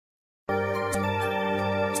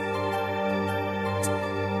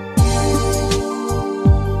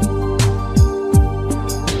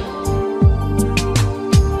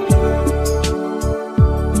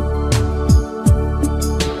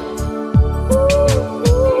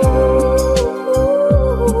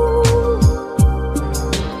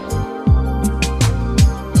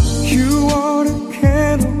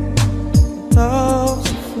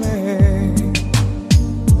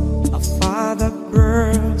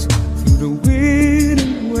words through the wind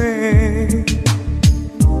and wave.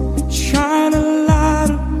 Shine a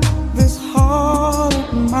light on this heart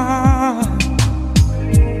of mine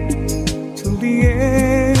till the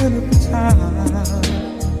end of time.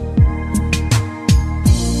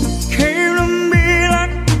 Came to me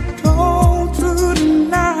like the dawn through the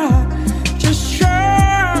night, just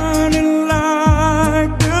shining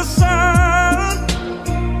like the sun.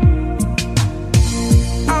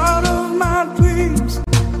 Out of my dreams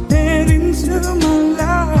and into my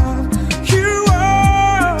life, you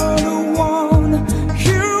are the one,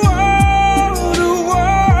 you are the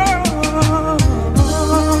one.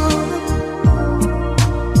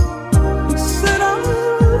 Said I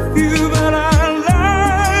love you, but I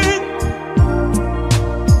lied.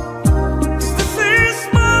 'Cause this is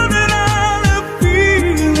more than I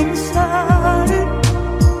feel inside.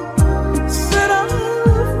 Said I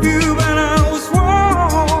love you, but I was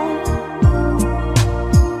wrong.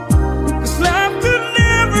 'Cause life could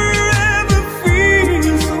never ever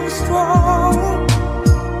feel so strong.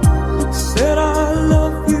 Said I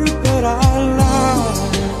love you, but I lied.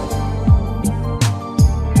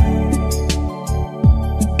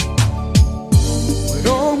 With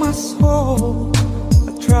all my soul,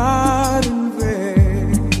 I tried in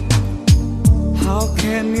vain. How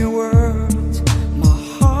can your words, my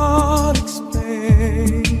heart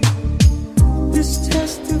explain this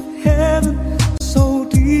test of heaven, so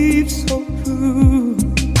deep, so true?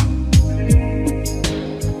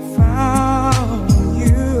 Found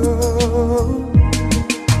you.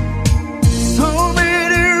 So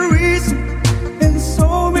many reasons in so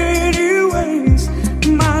many ways.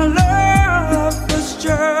 My love was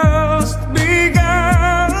just beginning.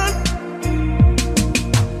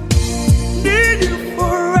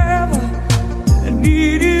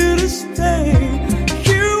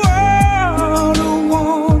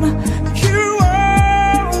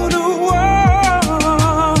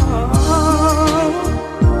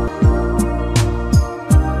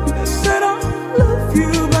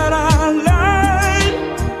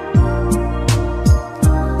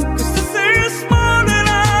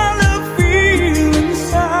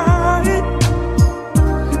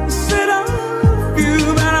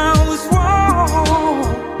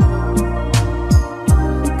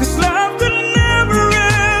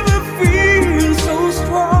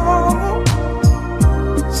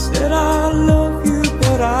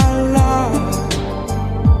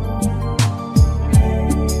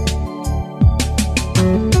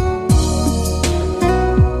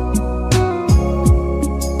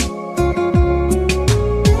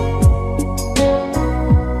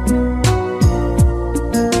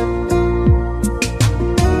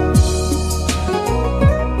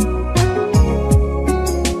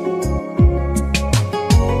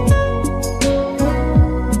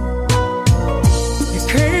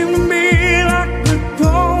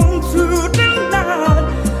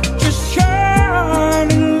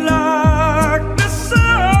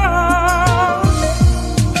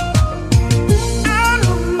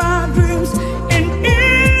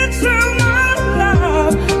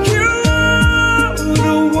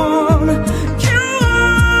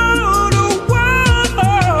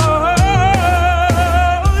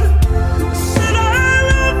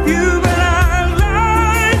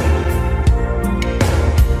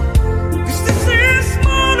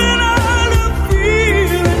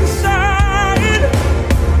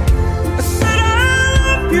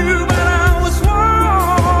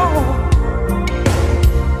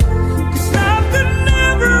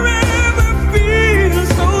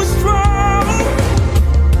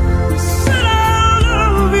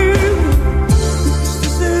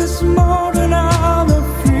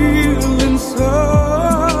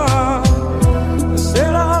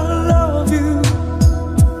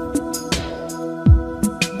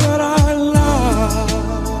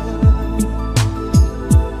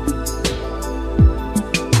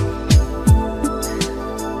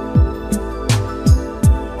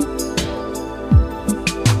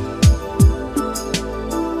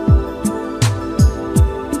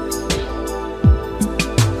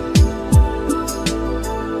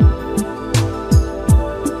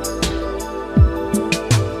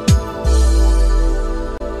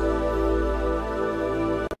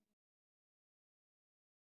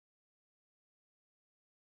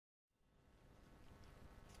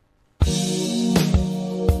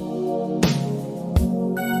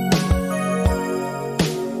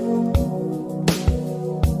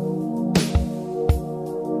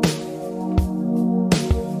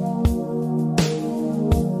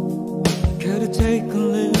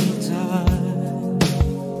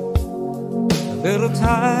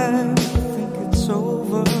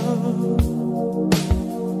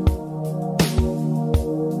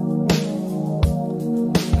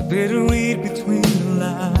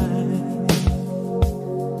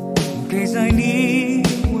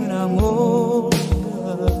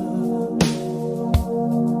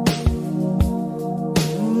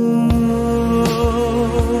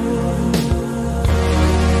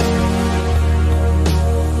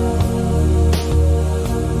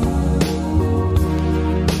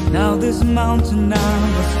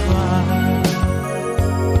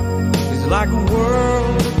 like a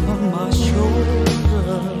world upon my shoulder.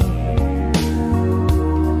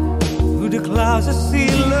 Through the clouds I see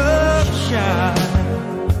love shine.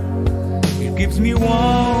 It gives me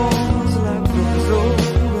warmth like rose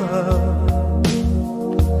over.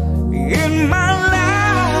 In my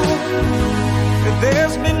life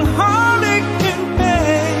there's been heartache and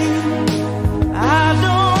pain. I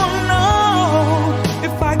don't know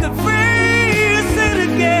if I could face it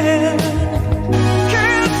again.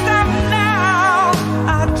 Can't stop now.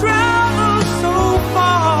 I travel so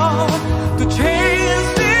far to chase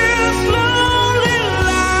this lonely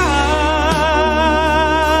life.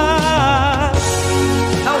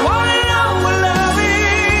 I wanna know what love is.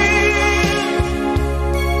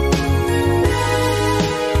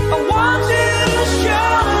 I want you to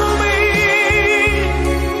show me.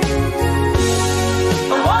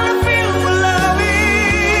 I wanna feel what love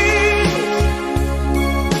is.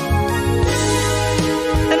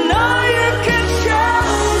 I know you can show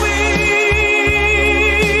me.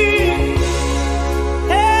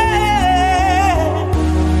 Hey.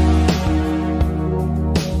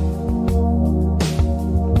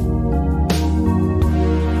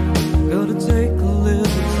 Gotta take a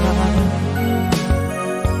little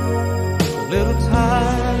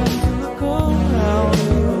time to look around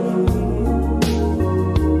me.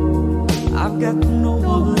 I've got no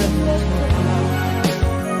one left to hide.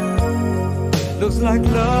 Looks like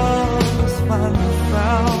love has finally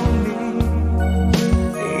found me.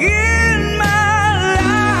 In my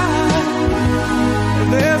life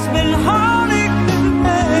there's been heartache and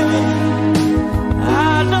pain.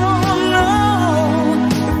 I don't know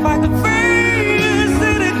if I could face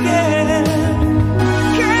it again.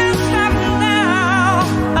 Can't stop now.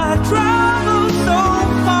 I travel so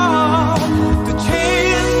far to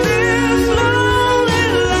chase this lonely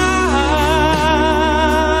life.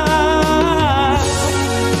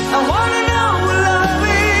 I wanna know what love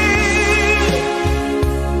is.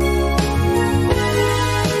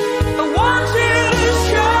 I want you to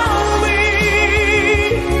show me.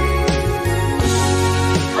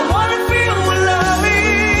 I wanna feel what love is.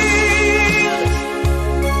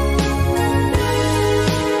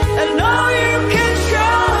 I know you can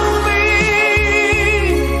show me.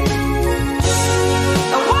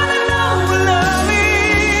 I wanna know what love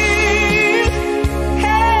is.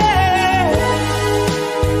 Hey,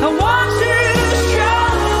 I want you to show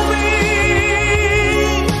me.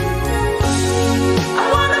 I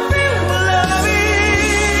wanna feel what love is.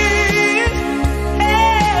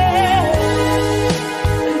 Hey,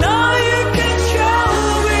 I know you can show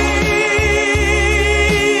me.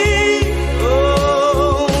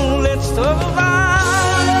 Oh, let's talk about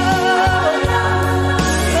love.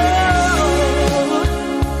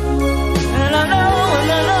 And I know,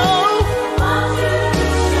 want you to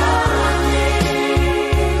show me.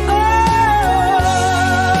 Oh,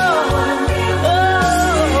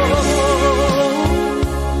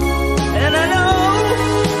 and I know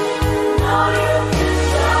you can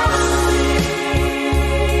show me.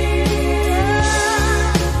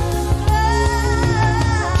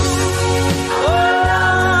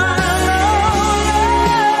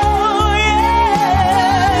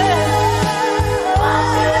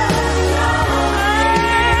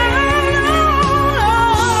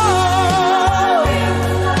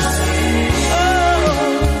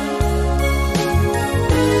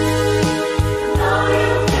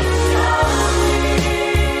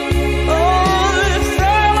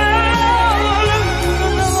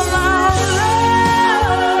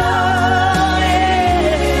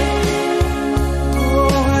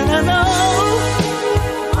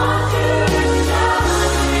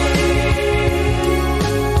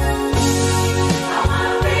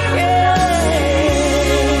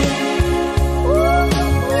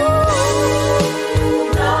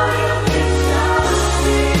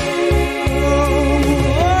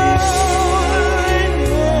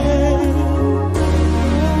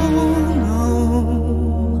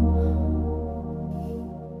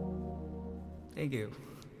 Thank you.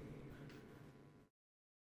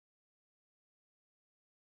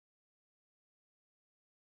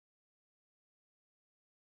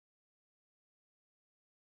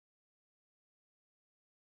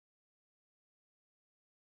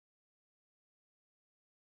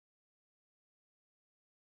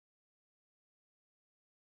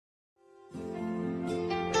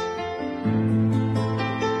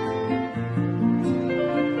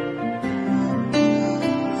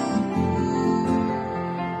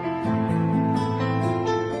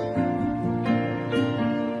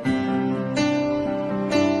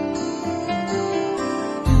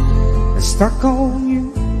 Stuck on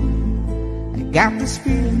you, I got this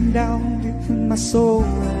feeling down deep in my soul,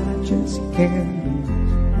 and I just can't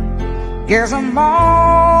lose. Guess I'm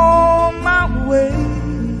on my way.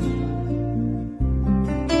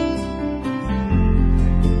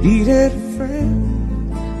 Needed a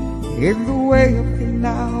friend in the way I feel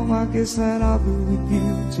now. I guess that I'll be with you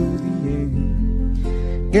to the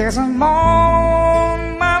end. Guess I'm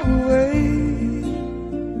on my way.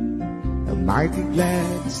 I might be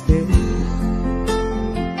glad to stay.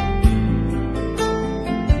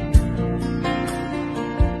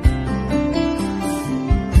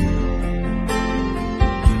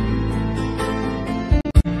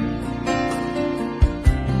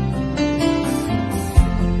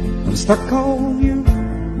 I'm stuck on you.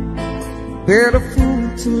 Been a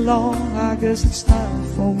fool too long. I guess it's time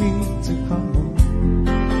for me to come home.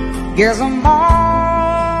 Guess I'm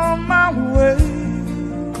on my way.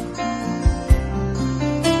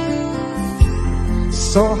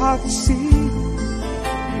 So hard to see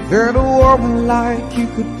that a woman like you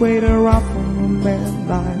could wait around for a man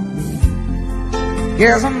like me.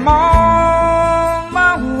 Guess I'm on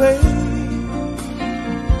my way.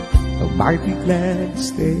 I might be glad to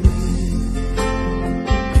stay.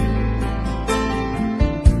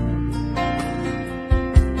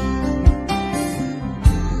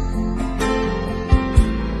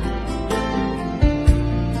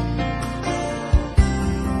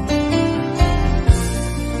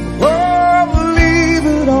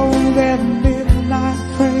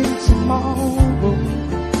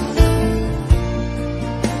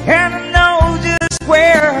 And I know just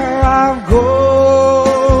where I'm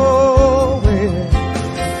going.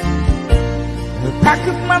 I pack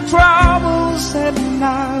up my troubles and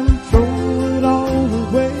I throw it all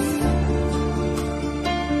away.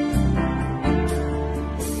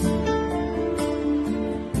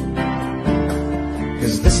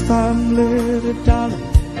 Cause this time, little darling,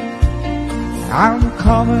 I'm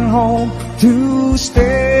coming home to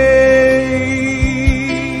stay.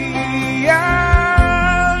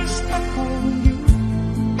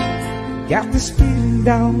 Got this feeling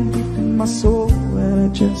down deep in my soul and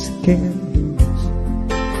I just can't lose.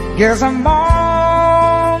 Guess I'm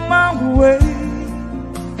on my way.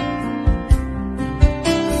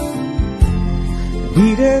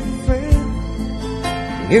 Needed a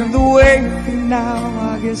friend in the way you feel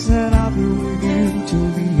now. I guess that I'll be with you till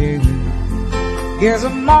the end. Guess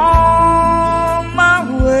I'm on my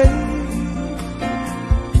way.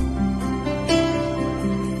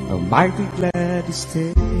 I might be glad to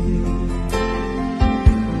stay.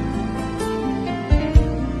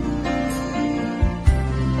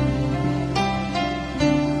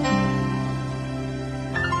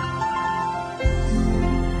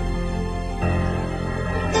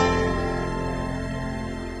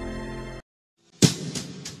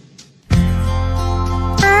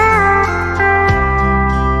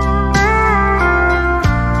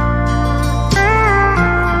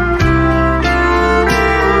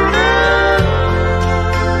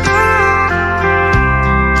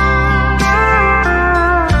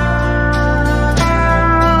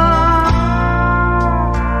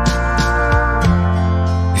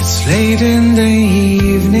 Late in the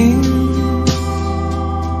evening,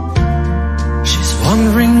 she's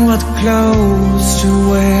wondering what clothes to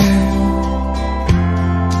wear.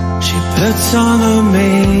 She puts on her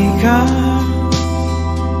makeup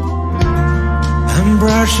and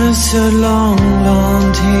brushes her long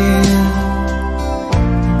blonde hair.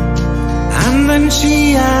 And then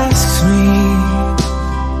she asks me,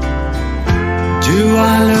 do I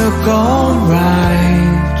look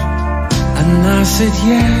alright? And I said,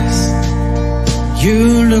 yes, you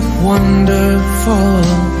look wonderful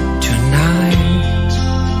tonight.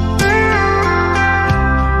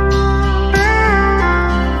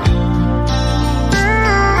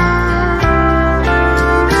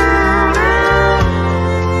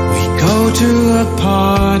 We go to a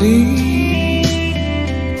party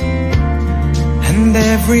and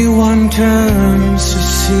everyone turns to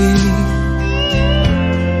see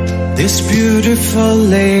this beautiful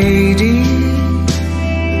lady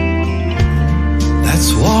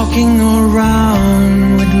that's walking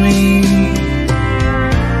around with me.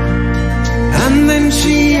 And then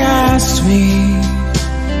she asked me,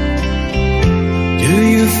 do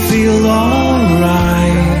you feel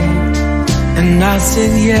alright? And I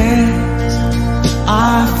said, yes,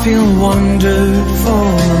 I feel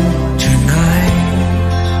wonderful tonight.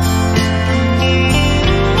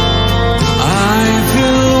 I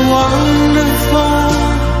feel wonderful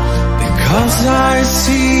because I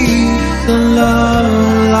see the love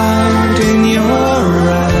light in your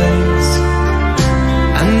eyes,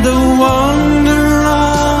 and the wonder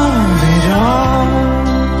of it all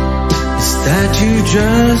is that you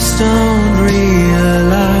just don't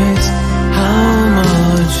realize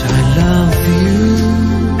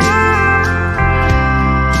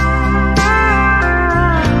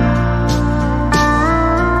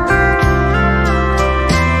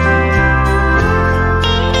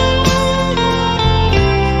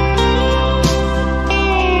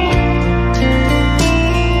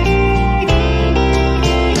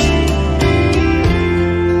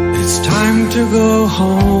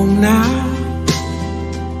home now.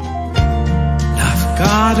 I've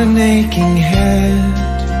got an aching head,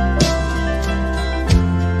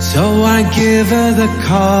 so I give her the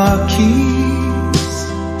car keys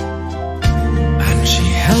and she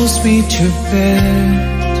helps me to bed.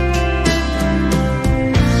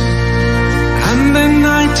 And then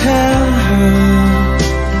I tell her,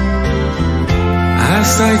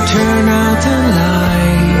 as I turn out the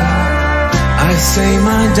light, I say,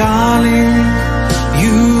 my darling,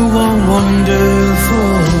 you are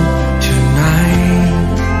wonderful tonight.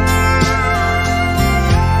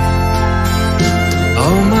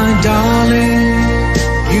 Oh, my darling,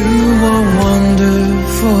 you are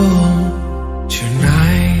wonderful tonight.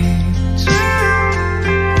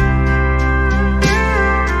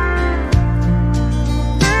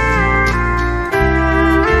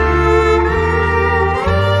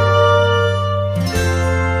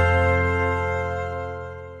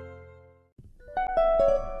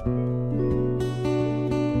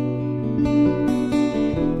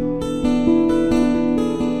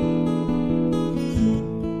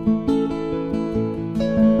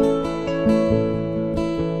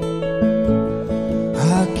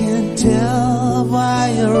 Tell by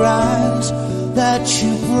your eyes that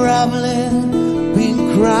you've probably been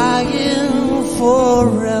crying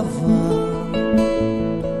forever.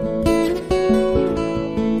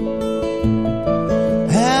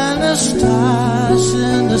 And the stars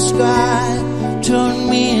in the sky don't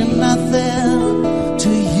mean nothing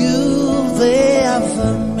to you, they have a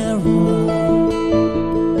mirror.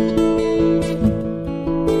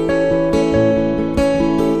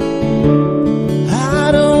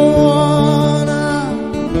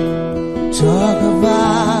 Talk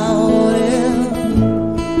about it,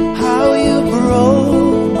 how you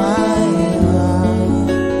broke my heart.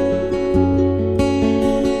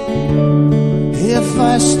 If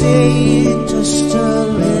I stay just a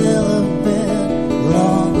little bit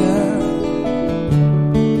longer,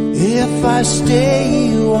 if I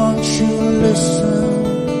stay, won't you listen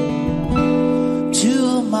to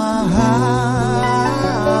my heart?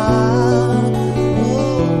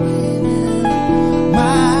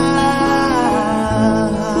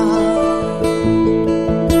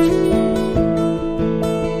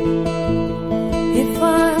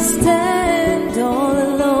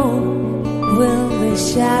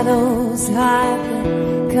 Shadows hide the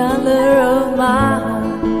color of my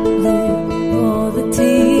heart, blue for the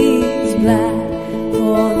tears, black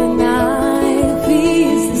for the night.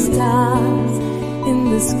 Peace, the stars in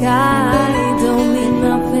the sky don't mean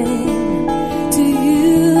nothing to you.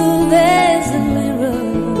 There's a mirror.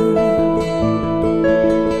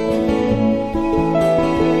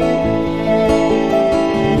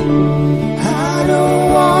 I don't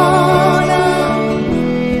wanna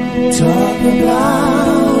talk about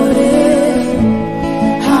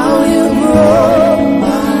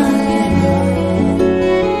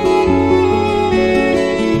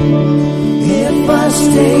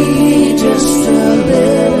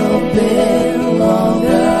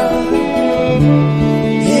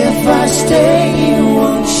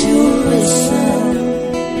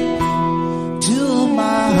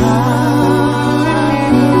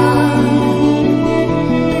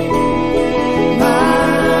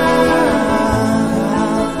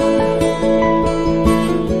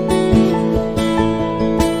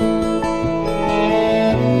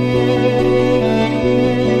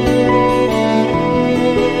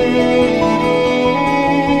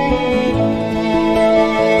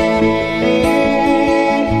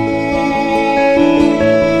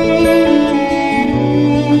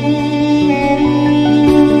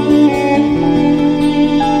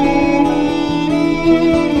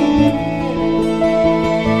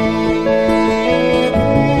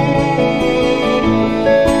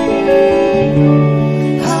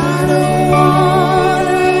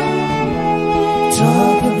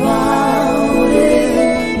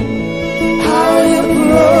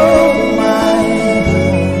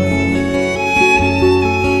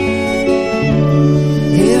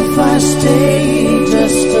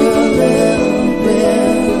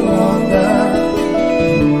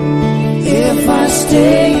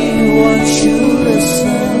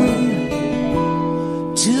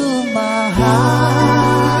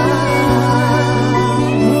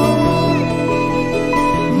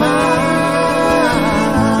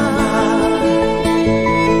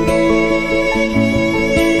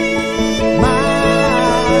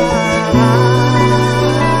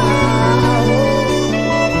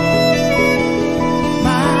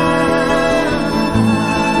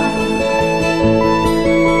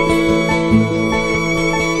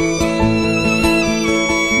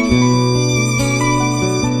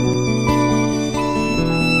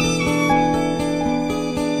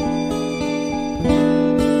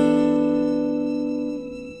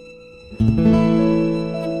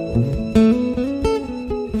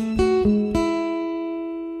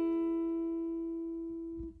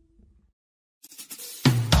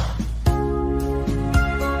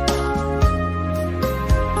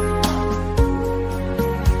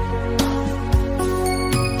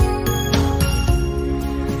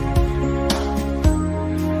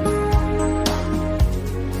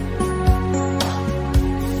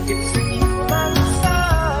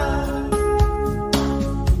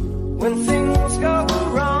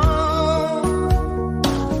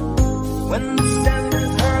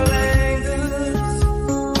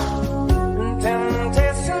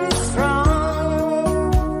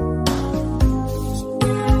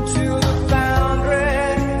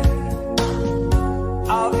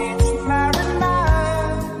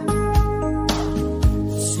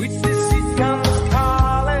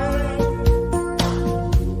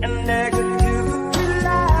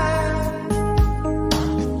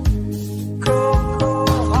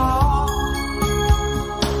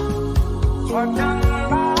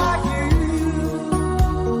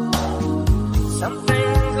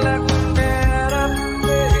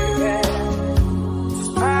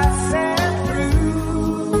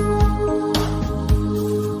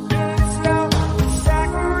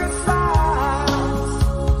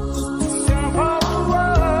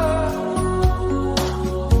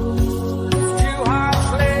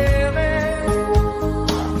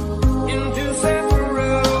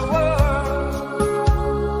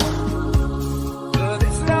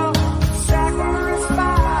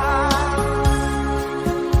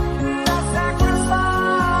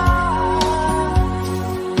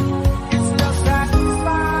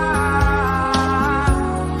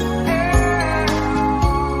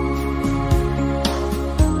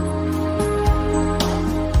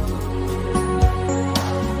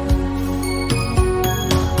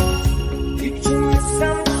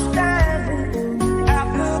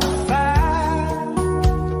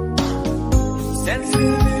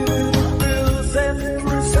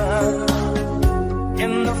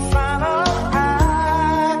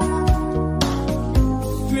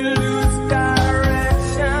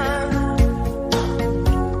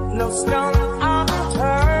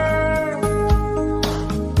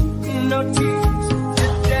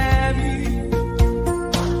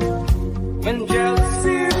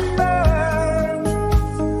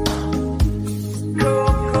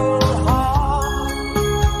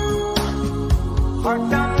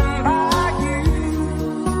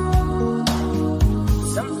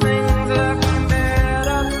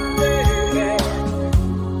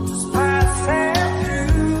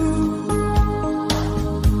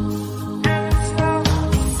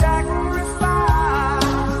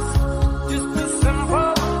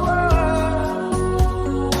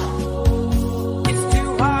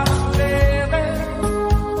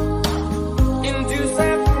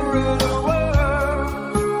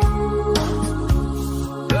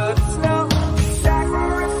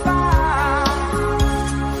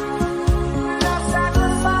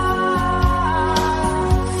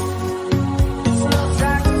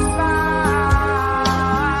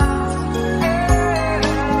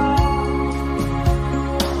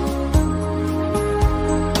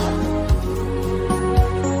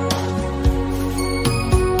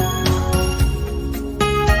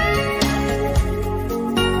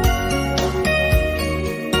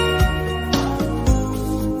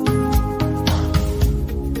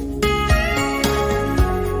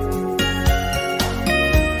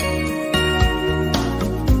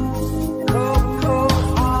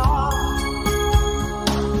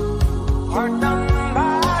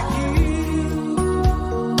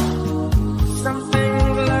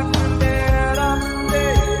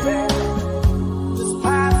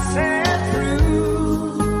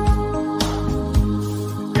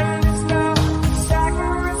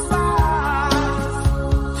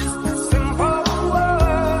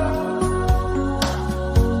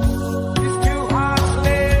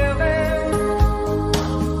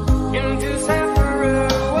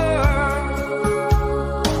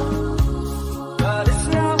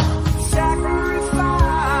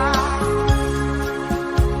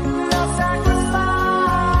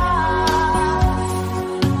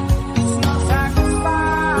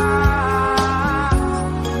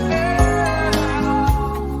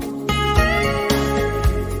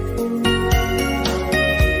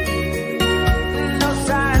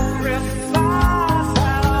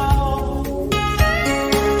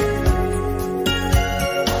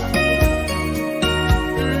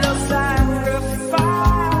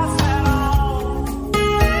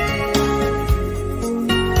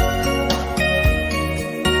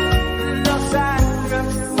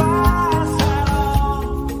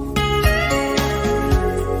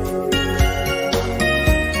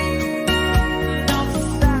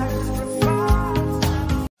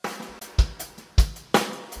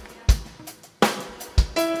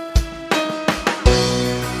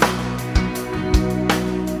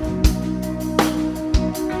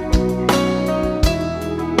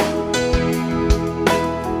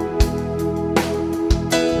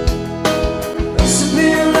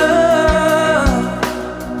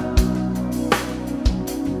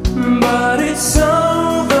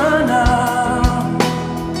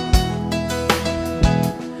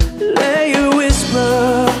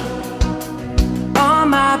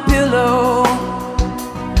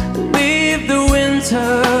leave the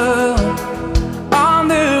winter on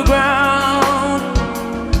the ground.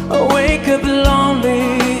 I wake up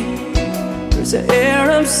lonely, there's an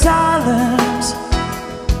air of silence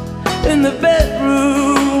in the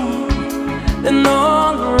bedroom and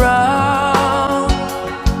all around.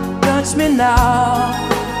 Touch me now,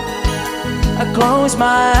 I close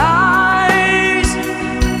my eyes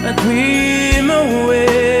and dream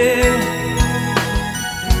away.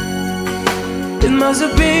 It must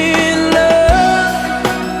have been love,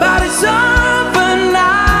 but it's over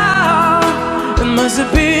now. It must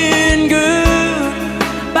have been good,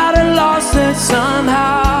 but I lost it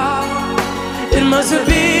somehow. It must have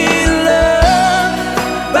been love,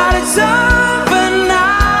 but it's over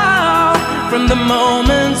now. From the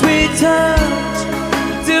moment we touched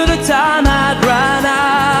till the time I'd run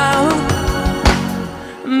out.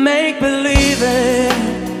 Make believe it,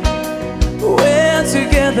 we're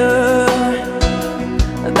together,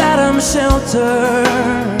 that I'm sheltered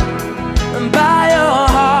by your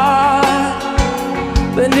heart.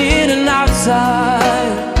 Beneath and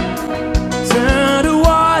outside, turn to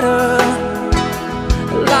water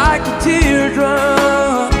like a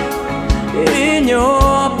teardrop in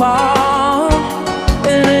your palm.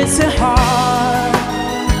 And it's a hard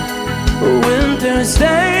winter's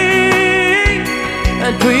day,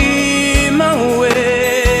 I dream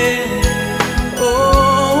away.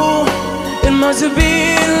 Oh, it must have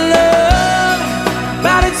been love,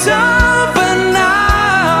 but it's over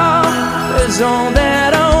now. It's all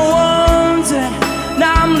that I wanted,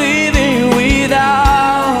 now I'm living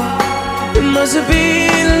without. It must have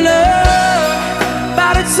been love,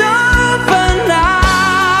 but it's over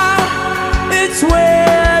now. It's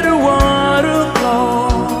where the water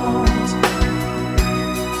flows,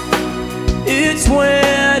 it's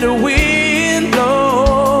where the wind blows.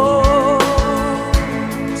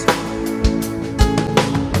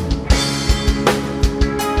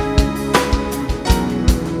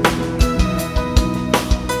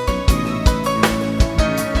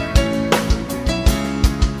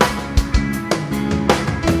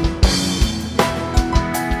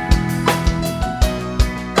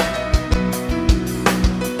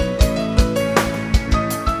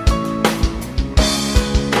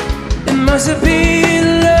 It must have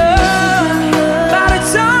been love, but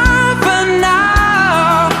it's over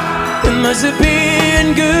now. It must have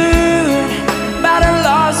been good, but I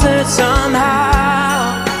lost it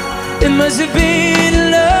somehow. It must have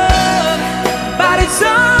been love, but it's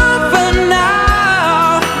over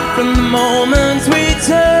now. From the moment we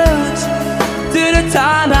touched to the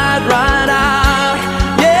time I'd run out.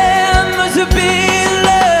 Yeah, it must have been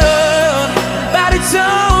love, but it's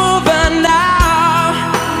over now.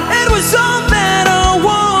 It was all that I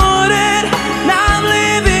wanted, now I'm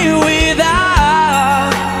living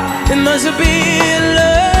without. It must have been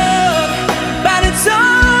love, but it's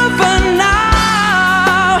over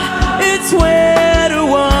now. It's where the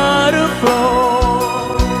water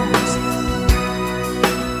flows,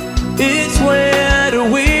 it's where the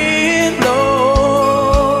wind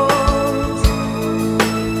blows.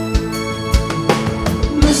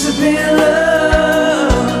 Must have been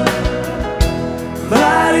love,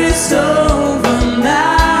 but it's over now.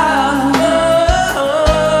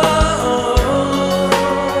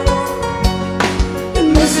 It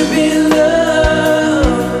must have been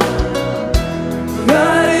love,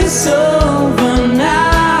 but it's over now.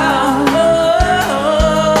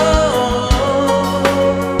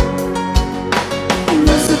 It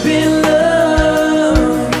must have been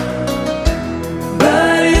love,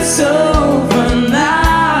 but it's over now.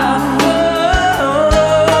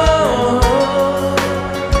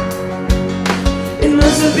 It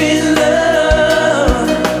must have been love,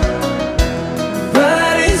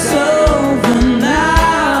 but it's over now.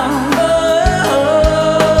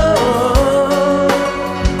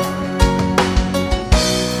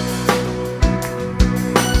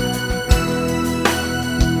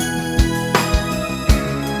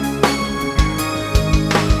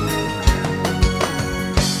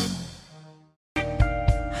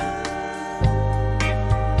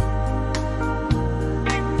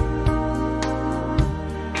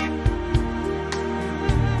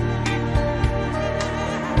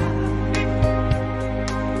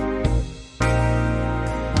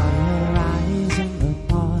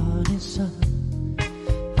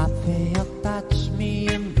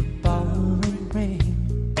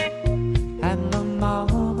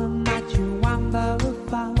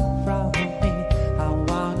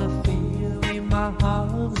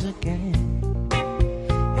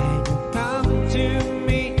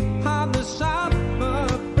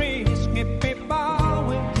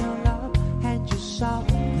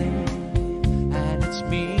 softly, and it's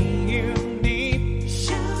me.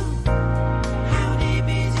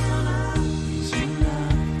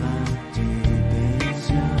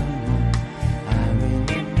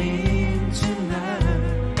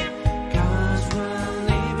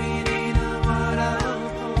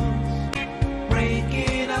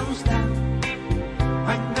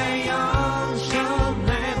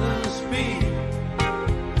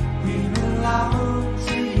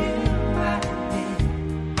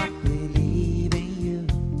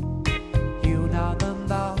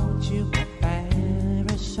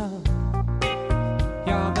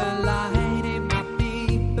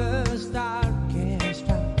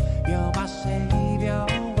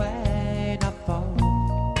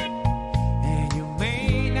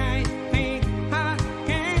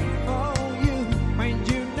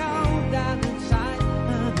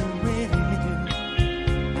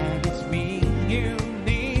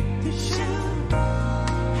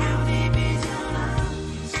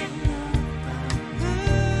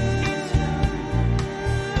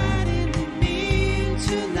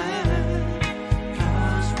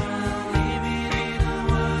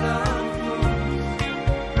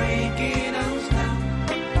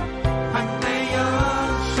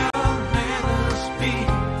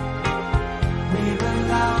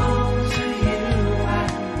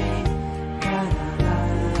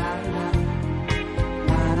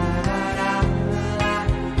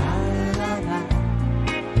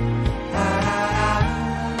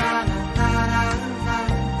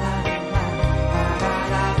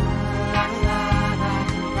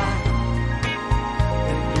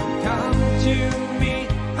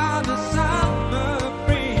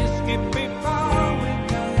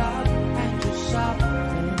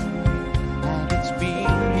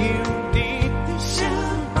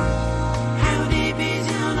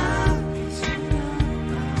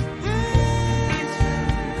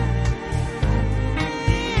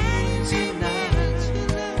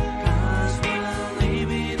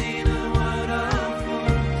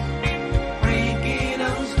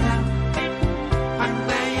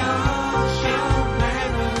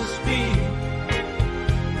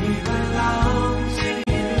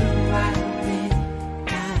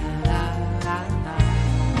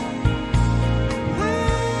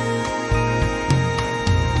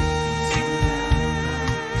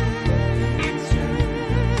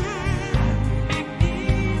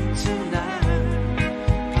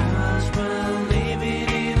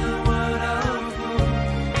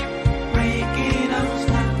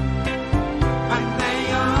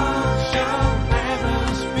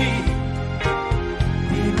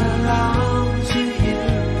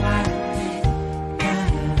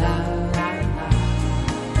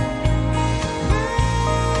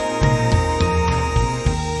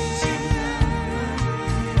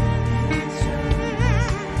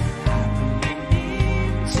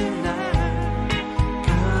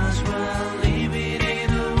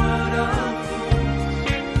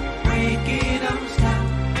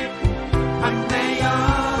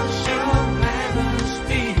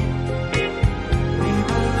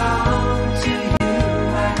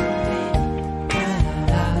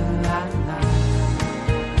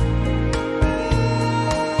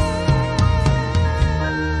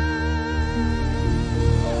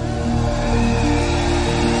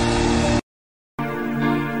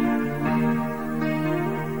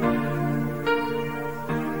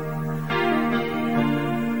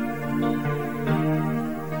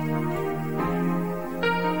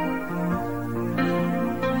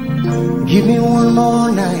 Give me one more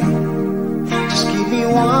night. Just give me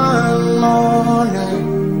one more night.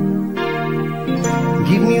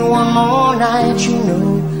 Give me one more night. You know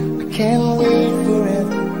I can't wait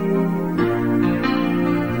forever.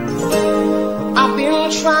 I've been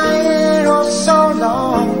trying oh so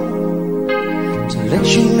long to let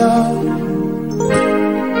you know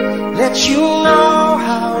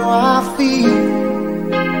how I feel.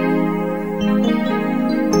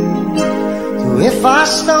 So if I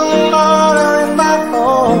stumble or if I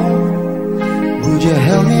fall, would you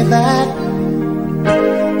help me back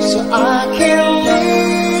so I can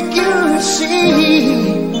make you see?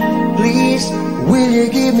 Please, will you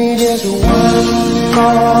give me just one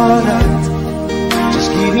more night? Just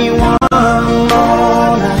give me one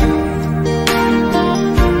more night.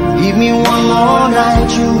 Give me one more night,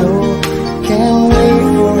 you know, can't wait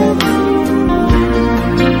forever.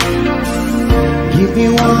 Give me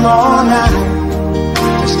one more night.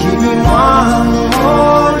 Just give me one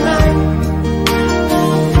more night.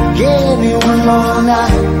 Give me one more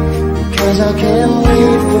night, because I can't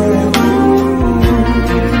wait forever.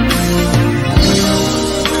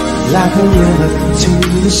 Like a river to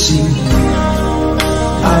the sea,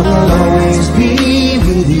 I will always be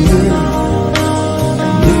with you.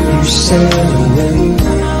 And if you sail away,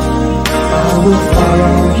 I will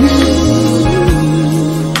follow you.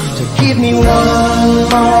 So give me one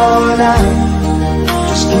more night.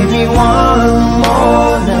 Just give me one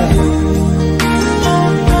more night.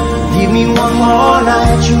 Give me one more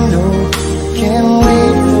night, you know, can't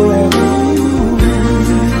wait forever.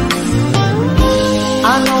 I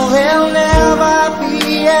know there'll never be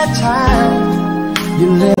a time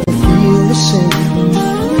you'll never feel the same.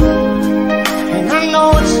 And I know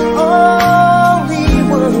it's only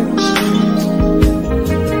words,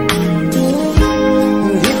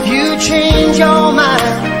 but if you change your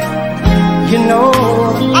mind, you know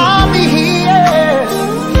I'll be here.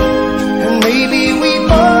 And maybe we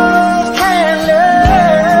both can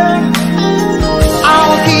learn.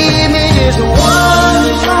 I'll give me just one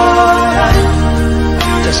more night.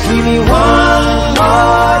 Just give me one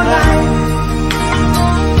more night.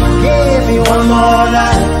 Give me one more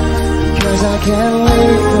night, because I can't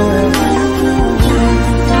wait forever.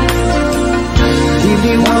 Give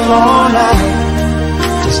me one more night.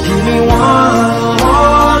 Just give me one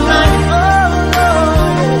more night.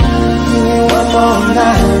 Give me one more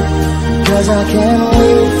night, because I can't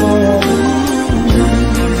wait forever.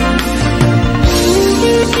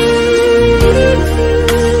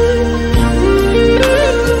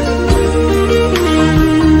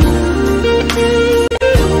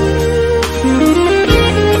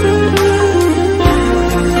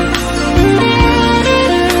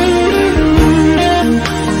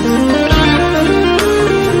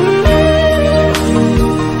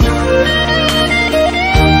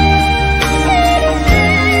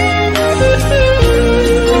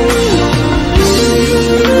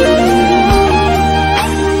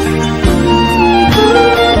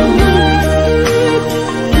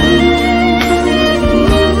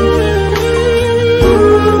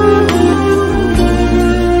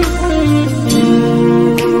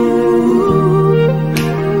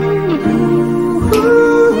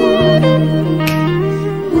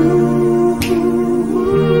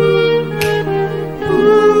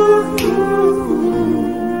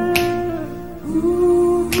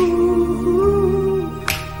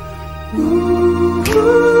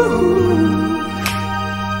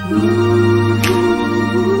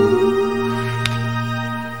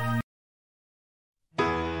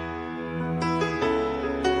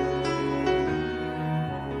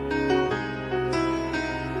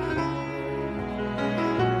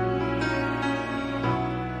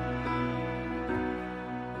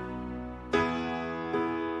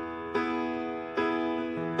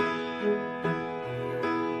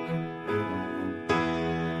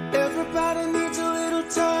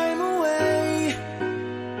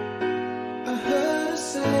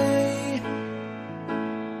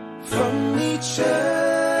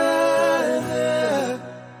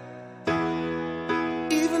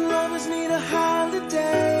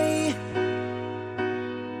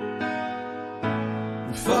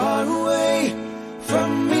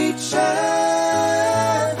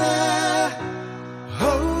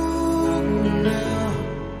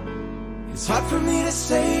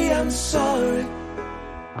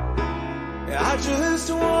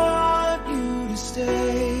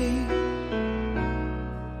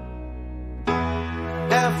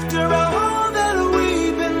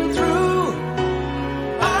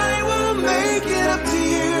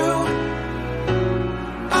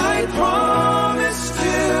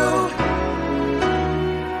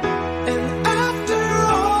 And after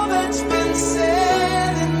all that's been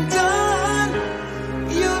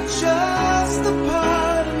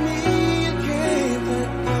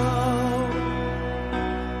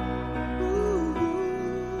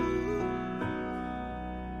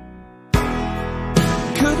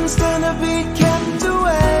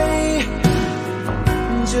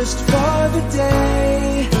just for the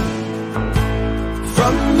day.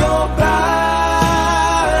 From your body,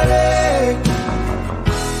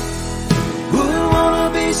 wouldn't wanna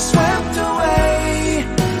be swept away,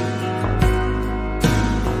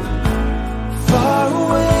 far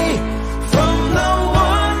away from the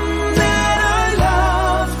one that I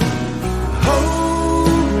love. Oh,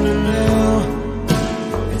 now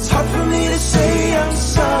it's hard for me to say I'm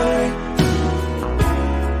sorry.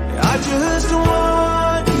 I just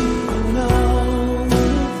want you to know.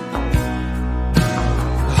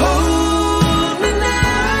 Hold me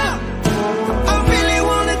now, I really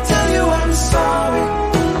want to tell you I'm sorry.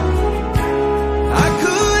 I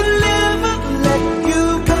could never let you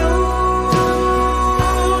go.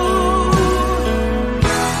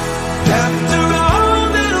 After all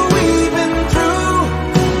that we've been through,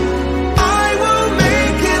 I will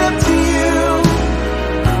make it up to you.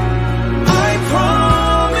 I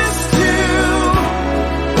promise to.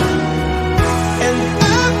 And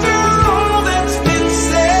after all that's been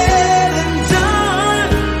said and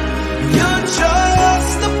done, you're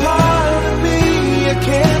just a part of me I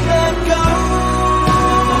can't let go.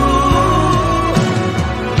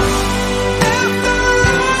 After all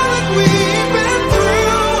that we've been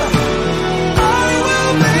through, I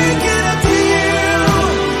will make it up to you.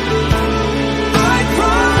 I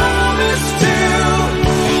promise to.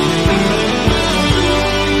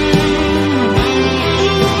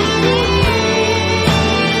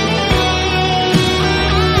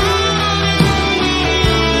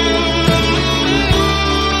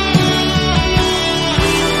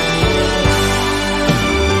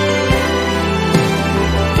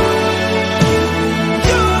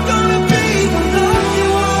 You're gonna be the lucky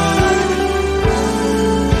one.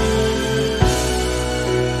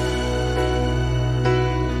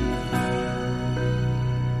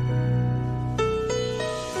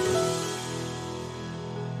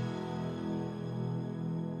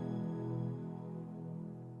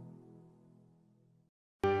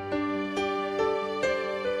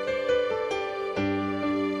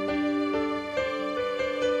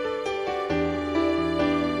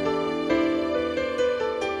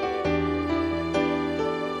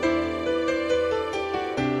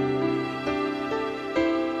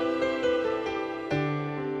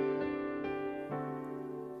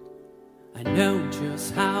 I know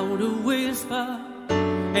just how to whisper,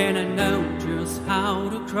 and I know just how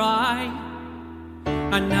to cry.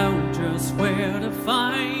 I know just where to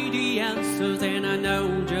find the answers, and I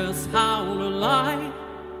know just how to lie.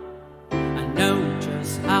 I know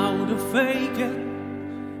just how to fake it,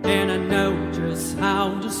 and I know just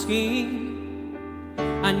how to scheme.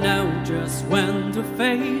 I know just when to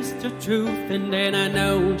face the truth, and then I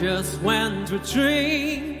know just when to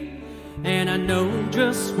dream. And I know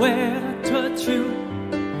just where to touch you,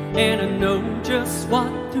 and I know just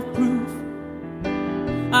what to prove.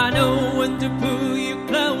 I know when to pull you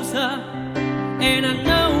closer, and I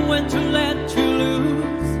know when to let you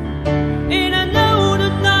loose. And I know the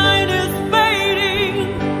night is fading,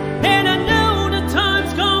 and I know the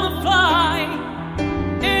time's gonna fly.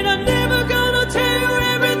 And I'm never gonna tell you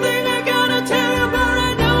everything I gotta tell you, but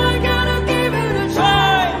I know I gotta give it a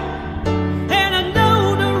try. And I know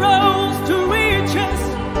the roads to riches,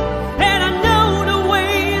 and I know the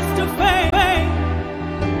ways to fame.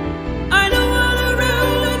 I know how to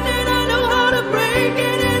rule it, and I know how to break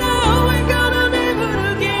it, and I always gotta live it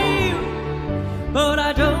again. But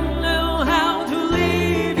I don't know how to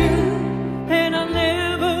leave you, and I'll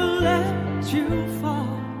never let you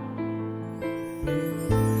fall.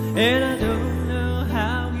 And I don't know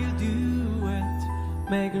how you do it,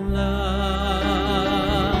 making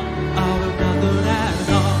love out of nothing at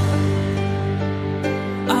all.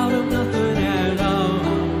 Out of nothing at all.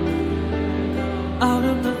 Out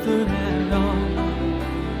of nothing at all.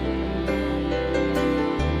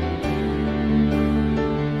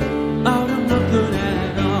 Out of nothing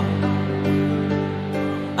at all.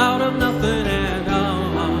 Out of nothing at all.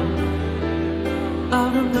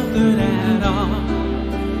 Out of nothing at all.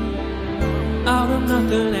 Out of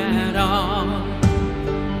nothing at all.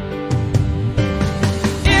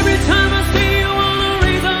 Every time I see you on the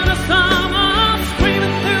reason of summer, I'm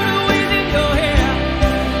screaming through the wind in your hair.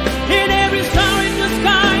 In every star in the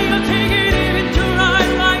sky, you're taking it into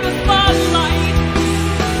ride like a spotlight.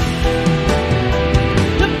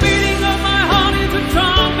 The beating of my heart is a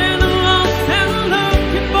drum, and I'm lost and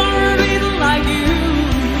looking for a reason like you.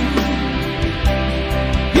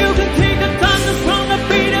 You can take the thunder from the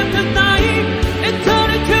beat of the night and turn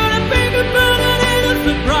it to the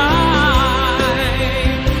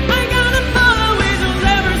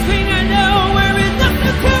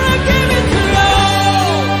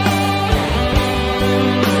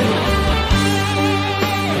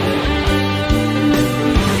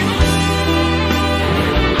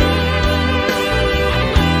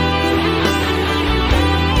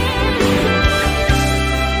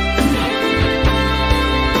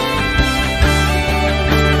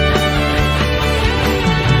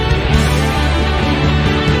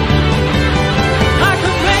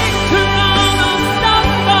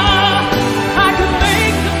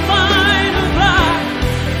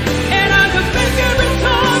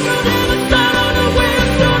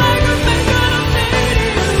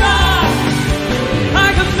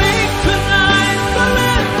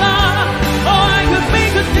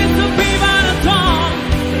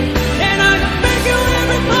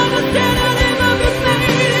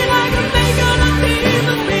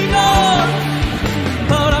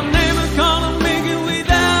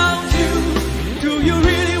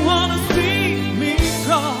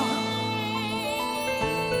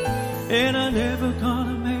and I'm never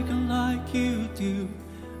gonna make it like you do.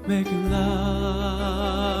 Making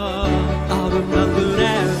love out of nothing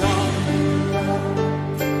at all.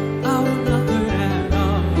 Out of nothing at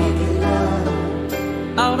all.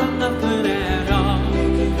 Out of nothing at all.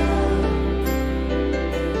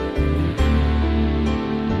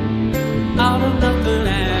 Out of nothing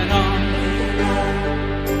at all.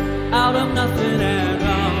 Out of nothing at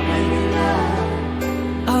all.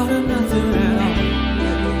 Out of nothing at all.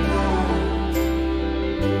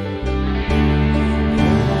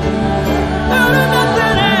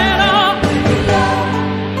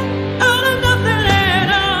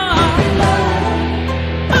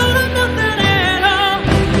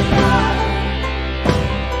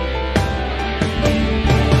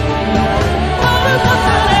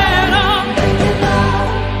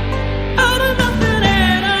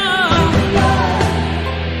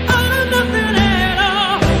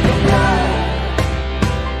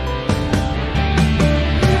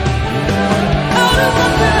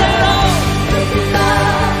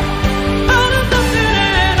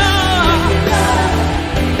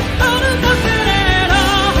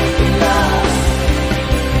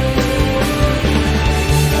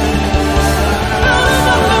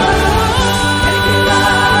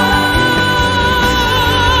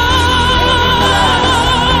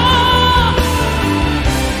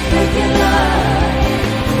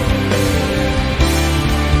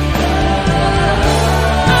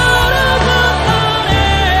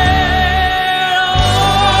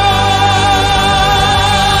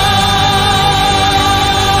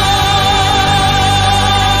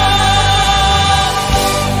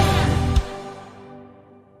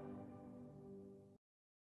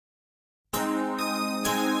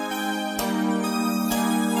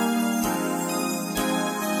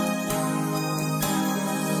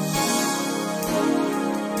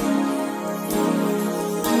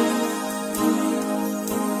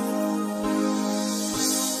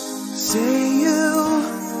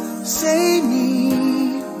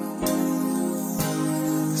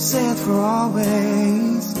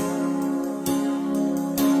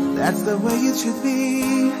 That's the way it should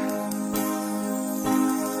be.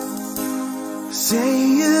 Say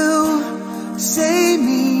you, say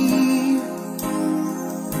me,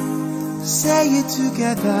 say it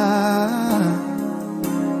together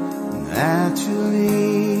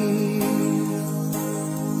naturally.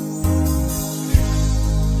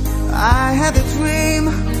 I had a dream,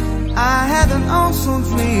 I had an awesome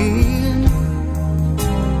dream.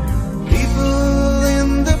 People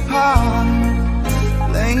in the park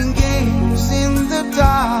playing games in the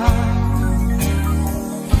dark,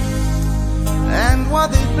 and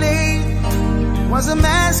what they played was a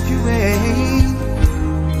masquerade.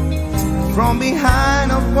 From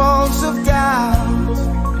behind the walls of doubt,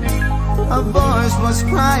 a voice was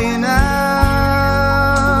crying out.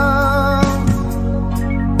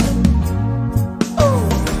 Oh.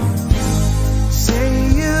 Say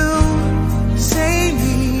you, say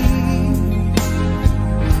me,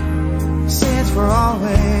 say it for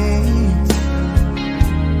always.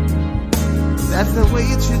 That's the way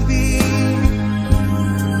it should be.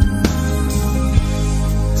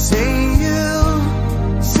 Say you,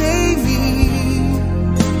 say me,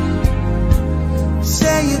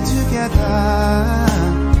 say it together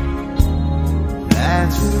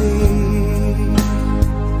naturally.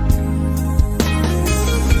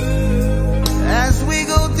 As we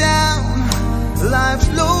go down life's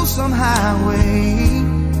lonesome highway,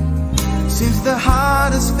 seems the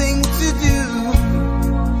hardest thing to do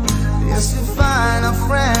is to find a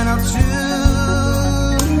friend or two.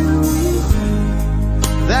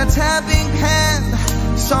 That helping hand,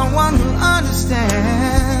 someone who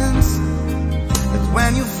understands that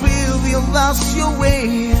when you feel you lost your way,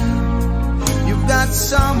 you've got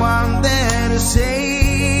someone there to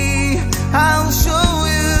say, I'll show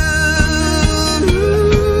you.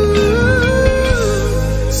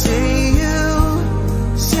 Say you,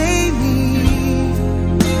 say me,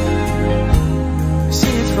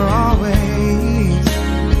 say it for always.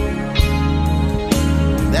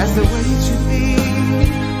 That's the way it should be.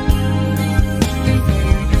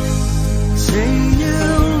 Say you,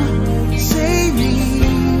 say me,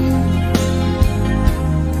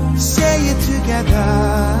 say it together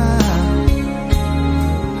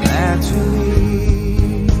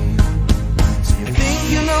naturally. So you think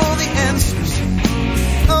you know the answers?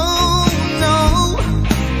 Oh no,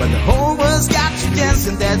 but the whole world's got you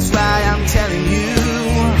dancing. That's why I'm telling you,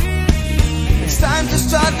 it's time to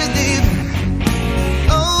start believing.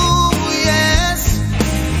 Oh yes,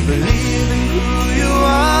 believe in who you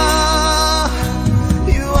are.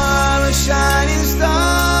 Shining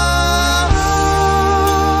star.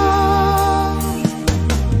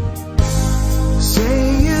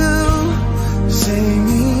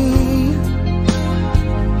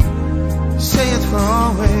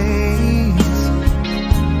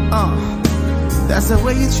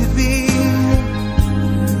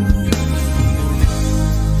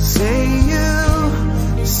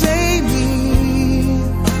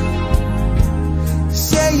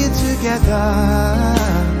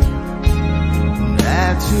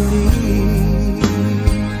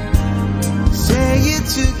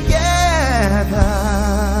 together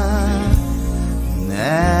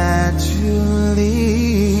naturally.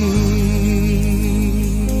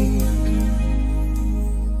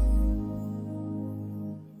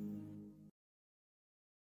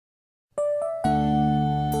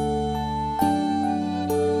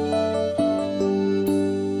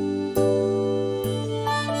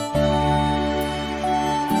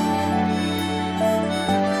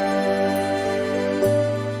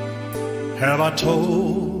 Have I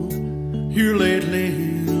told you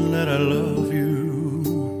lately that I love you?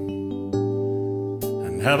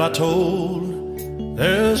 And have I told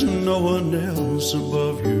there's no one else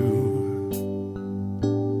above you?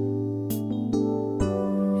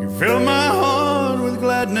 You fill my heart with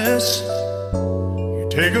gladness, you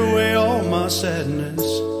take away all my sadness,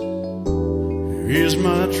 you ease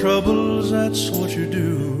my troubles, that's what you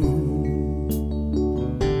do.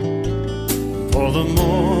 For the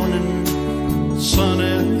morning sun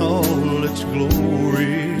in all its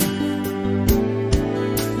glory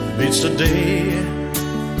meets the day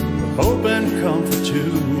with hope and comfort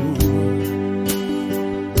too.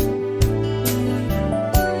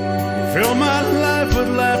 You fill my life with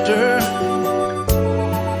laughter,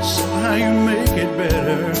 somehow you make it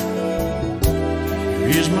better. You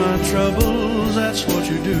ease my troubles, that's what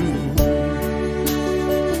you do.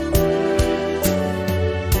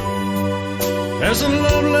 There's a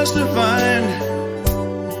love less defined,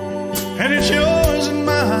 and it's yours and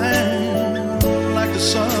mine, like the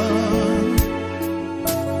sun.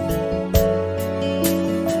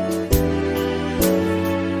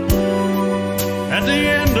 At the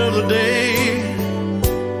end of the day,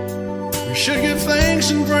 we should give thanks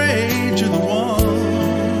and pray to the one,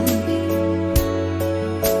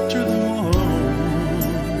 to the one.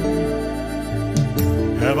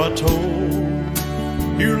 Have I told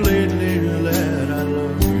you lately that I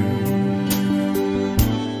love you?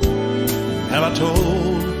 Have I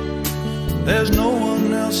told there's no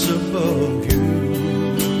one else above you?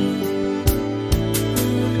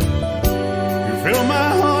 You fill my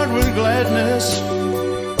heart with gladness,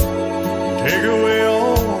 take away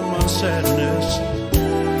all my sadness,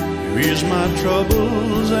 you ease my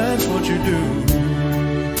troubles, that's what you do.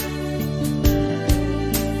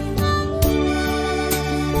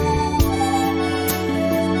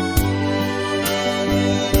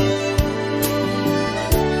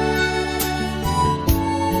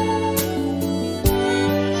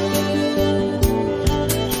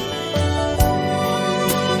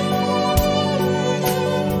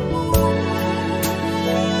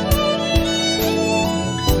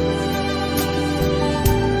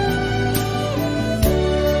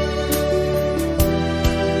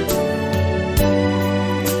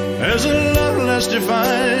 There's a love less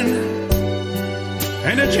defined,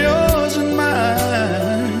 and it's yours and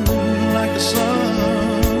mine, like the sun.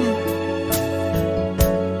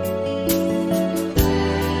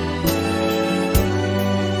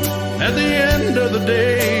 At the end of the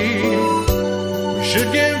day, we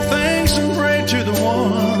should give thanks and pray to the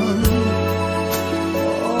one,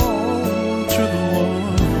 oh, to the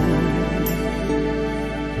one.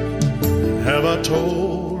 Have I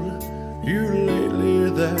told you lately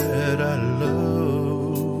that I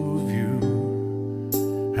love you?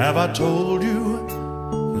 Have I told you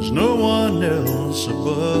there's no one else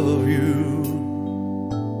above you?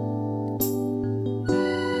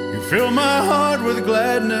 You fill my heart with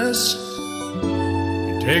gladness,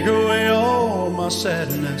 you take away all my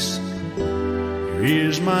sadness, you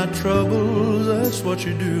ease my troubles, that's what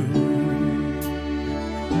you do.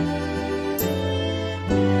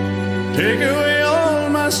 Take away all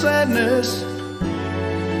my sadness,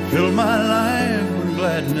 fill my life with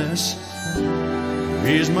gladness,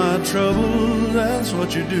 ease my troubles, that's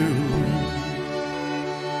what you do.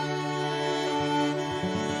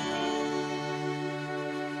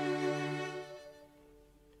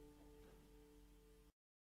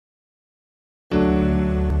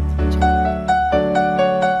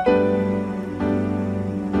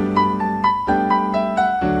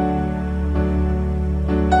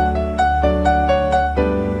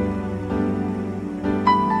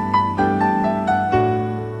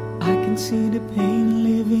 See the pain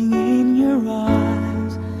living in your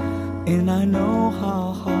eyes, and I know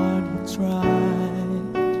how hard you try.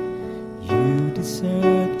 You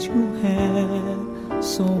deserve to have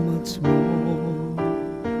so much more.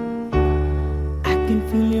 I can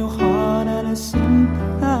feel your heart and I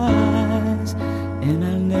sympathize, and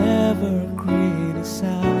I'll never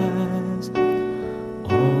criticize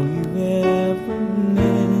all you've ever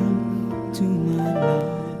meant to my life.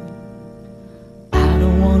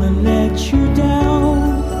 Let you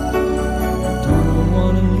down, don't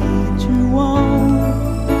wanna lead you on.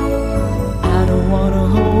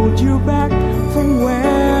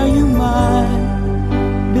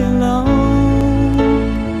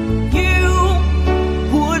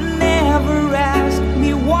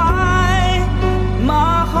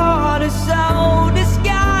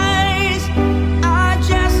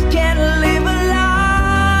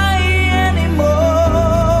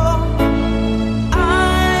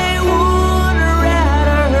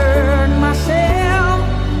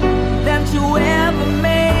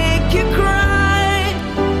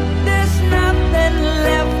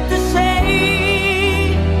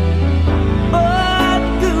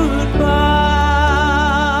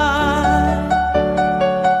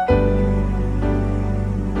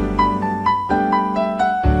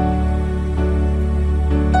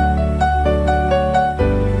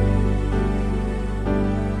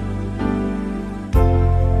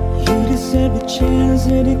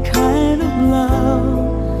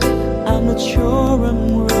 sure I'm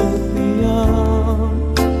worthy of.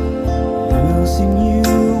 Losing you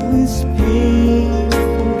is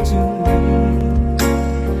painful to me.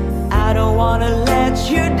 I don't wanna let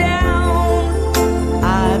you down, I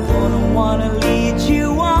don't wanna lead you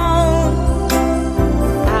on,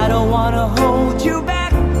 I don't wanna hold you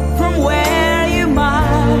back from where you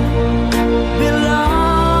might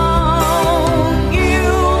belong. You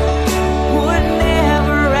would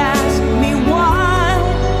never ask me why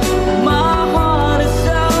my heart is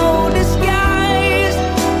so disguised.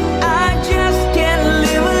 I just can't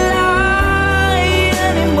live a lie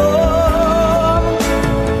anymore.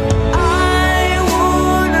 I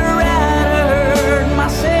would rather hurt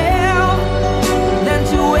myself than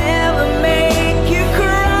to ever make you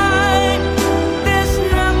cry. There's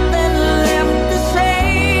nothing left to say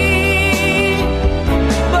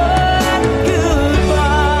but goodbye.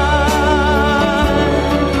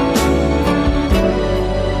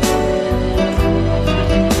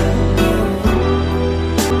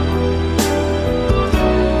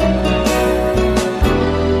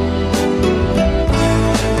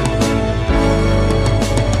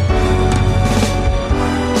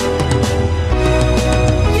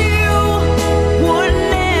 You would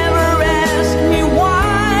never ask me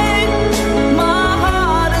why my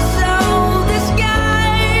heart is so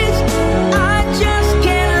disguised. I just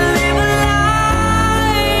can't live a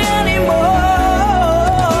lie anymore.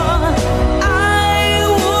 I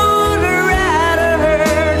would rather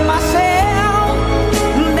hurt myself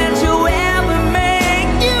than to ever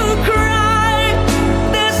make you cry.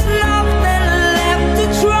 There's nothing left to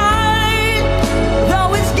try,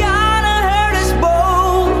 though it's gonna hurt us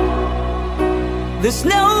both. There's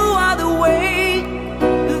no other way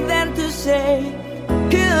than to say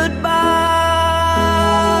goodbye.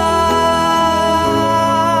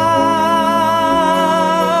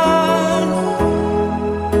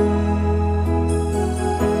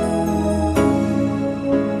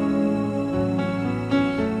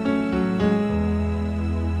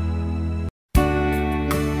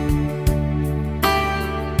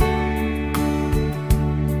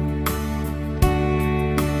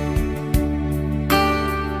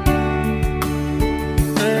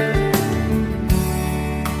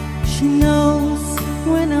 She knows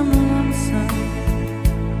when I'm lonesome,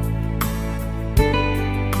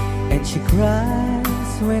 and she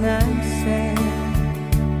cries when I'm sad.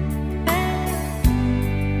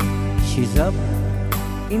 She's up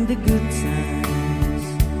in the good times,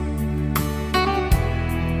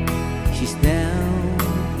 she's down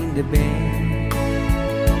in the bed.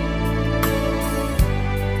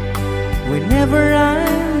 Whenever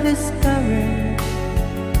I'm discouraged,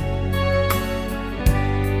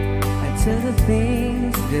 I tell the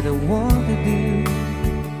things that I want to do.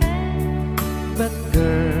 But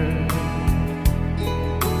girl,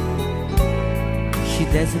 she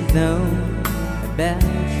doesn't know about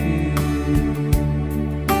you.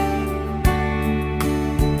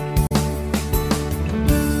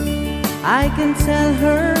 I can tell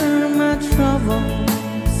her my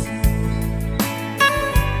troubles,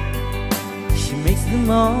 she makes them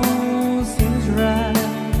all seem right.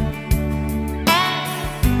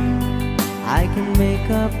 I can make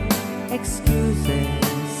up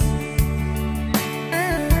excuses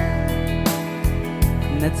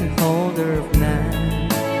not to hold her of night.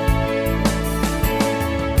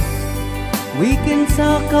 We can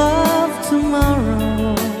talk of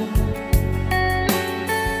tomorrow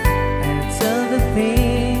and tell the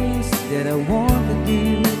things that I want to do.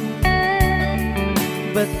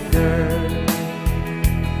 But girl,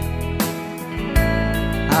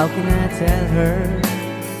 how can I tell her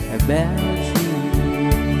about you?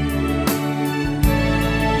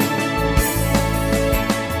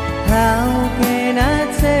 How can I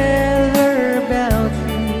tell her about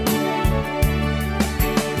you?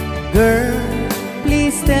 Girl,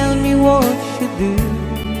 please tell me what you do.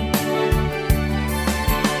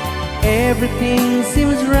 Everything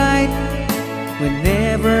seems right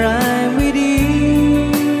whenever I'm with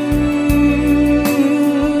you.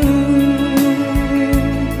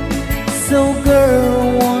 So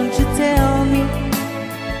girl, won't you tell me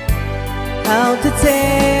how to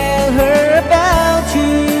tell her about you?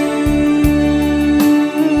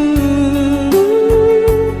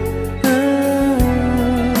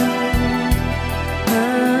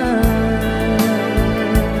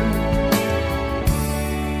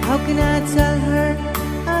 How can I tell her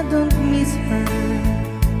I don't miss her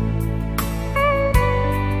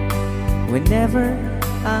whenever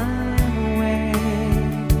I'm away?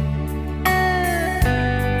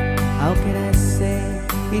 How can I say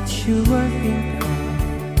it's you I think of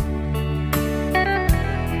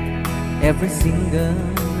every single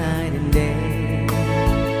night and day.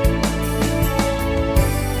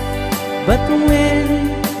 But when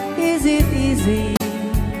is it easy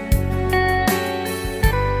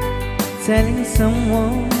telling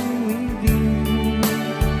someone with you?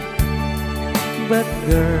 But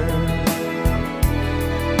girl,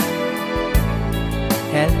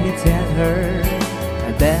 help me tell her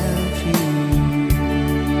about you.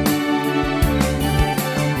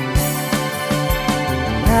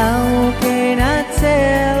 How can I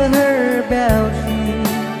tell her about you?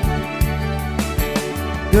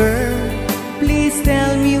 Girl, please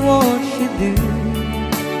tell me what you do.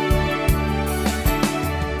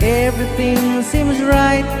 Everything seems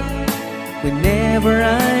right whenever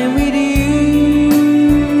I'm with you.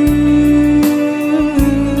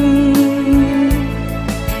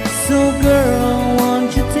 So girl,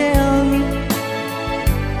 won't you tell me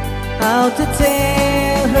how to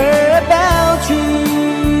tell her about you?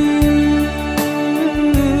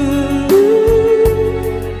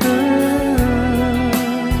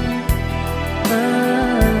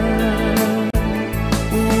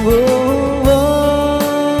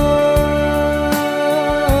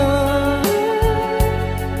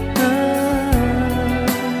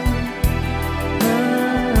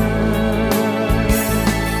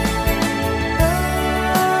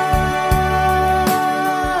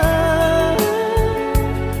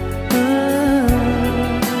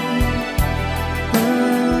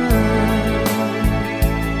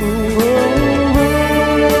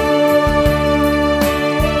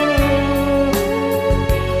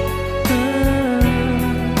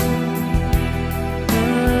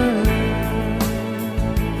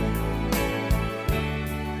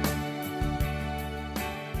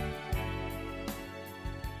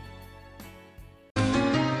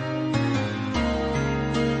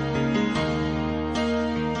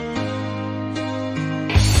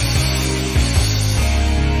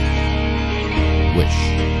 Wish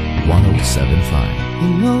 1075. You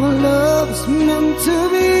know our love's meant to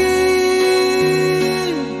be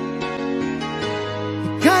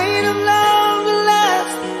the kind of love that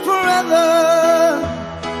lasts forever.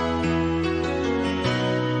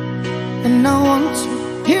 And I want you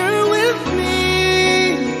here with me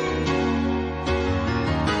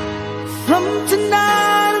from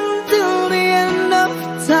tonight until the end of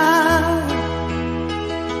time.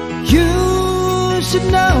 You should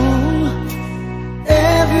know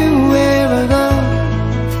everywhere I go,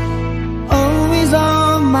 always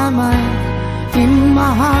on my mind, in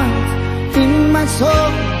my heart, in my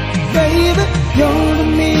soul. Baby, you're the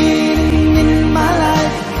meaning in my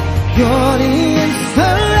life. You're the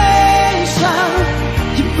inspiration.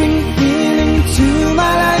 You bring feeling to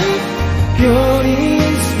my life. You're the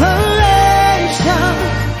inspiration.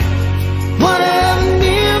 Whatever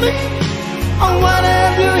near me, or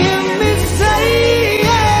whatever you hear me say,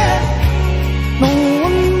 yeah. No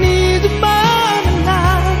one needs more than I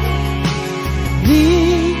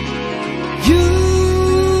need you.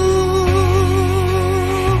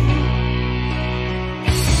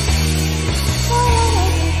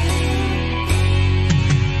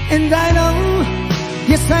 And I know,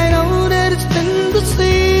 yes I know that it's been the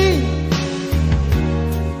sea.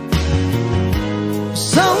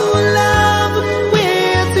 So in love when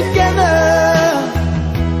we're together.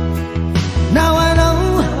 Now I know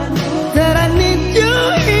that I need you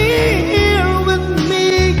here with me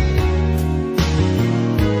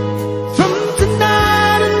from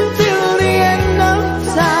tonight until the end of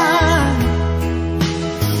time.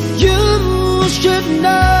 You should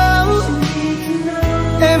know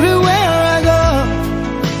everywhere I go,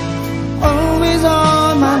 always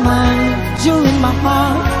on my mind. You're in my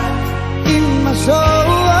heart, in my soul.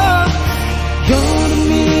 You're the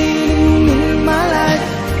meaning in my life.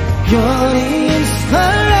 You're the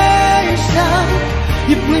inspiration.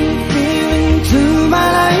 You bring feeling to my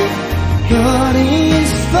life. You're the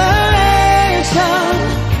inspiration.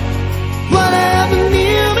 Whatever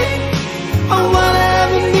near me, or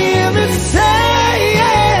whatever near me, say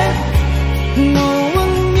yeah. No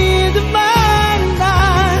one needs a man,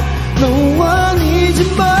 no one needs a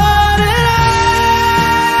man.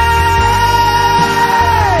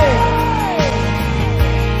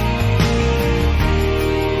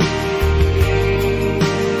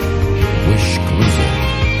 Wish Cruiser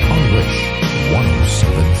on Wish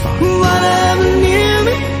 1075. Whatever near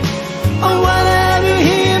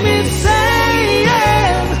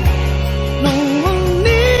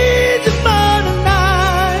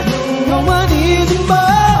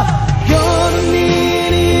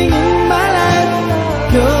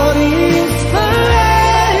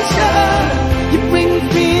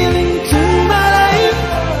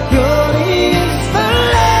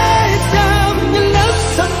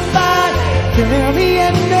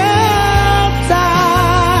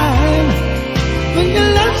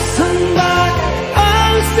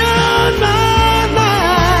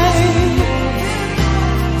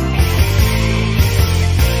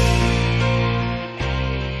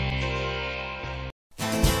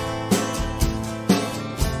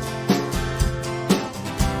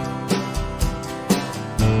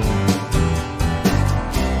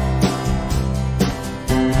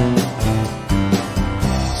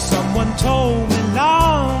Someone told me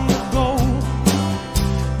long ago,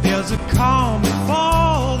 there's a calm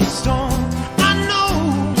before the storm. I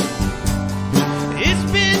know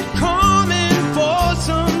it's been coming for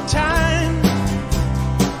some time.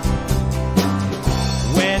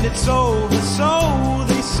 When it's over, so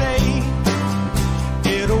they say,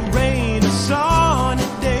 it'll rain a sunny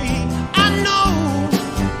day. I know,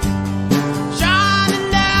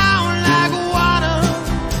 shining down like water.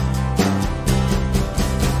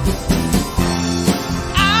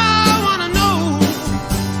 I wanna know,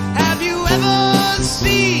 have you ever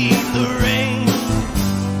seen the rain?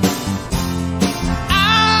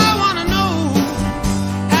 I wanna know,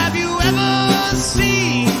 have you ever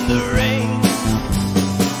seen the rain?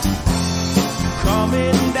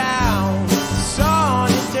 Coming down a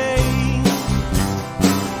sunny day.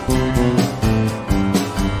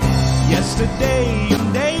 Yesterday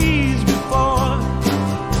and days before,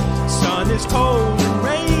 sun is cold and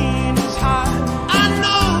rain is hot. I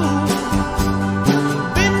know,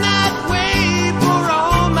 been that way for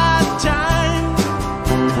all my time.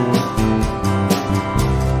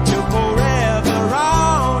 Till forever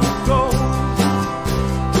on it goes,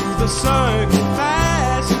 through the circle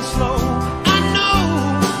fast and slow. I know,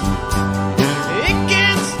 it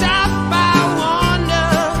can't stop, I wonder.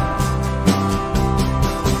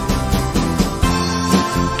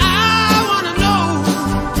 I wanna know,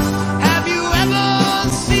 have you ever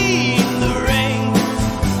seen the rain?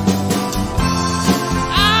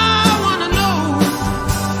 I wanna know,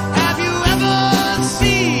 have you ever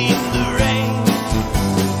seen the rain?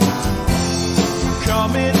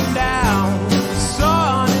 Coming down a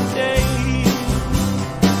sunny day.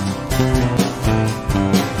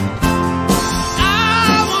 I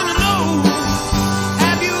wanna know,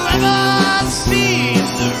 have you ever seen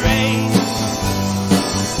the rain?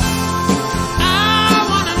 I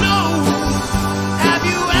wanna know, have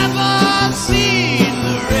you ever seen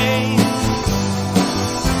the rain?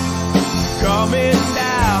 Coming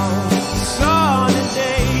down a sunny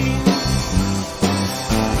day.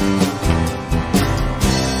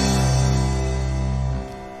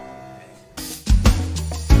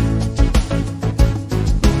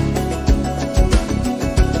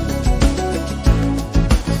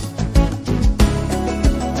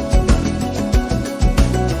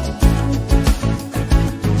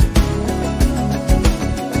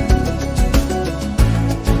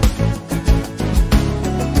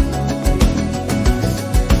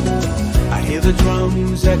 I hear the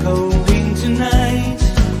drums echoing tonight.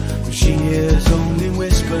 She hears only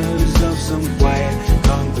whispers of some quiet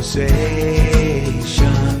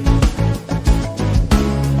conversation.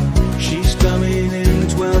 She's coming in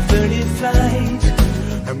 12:30 flight.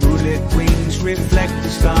 Her moonlit wings reflect the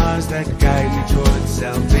stars that guide me towards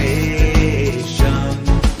salvation.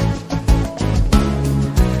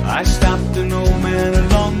 I stopped an old man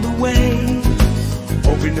along the way,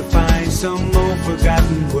 hoping to find some more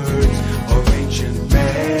forgotten words or ancient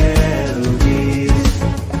melodies.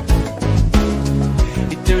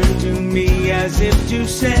 He turned to me as if to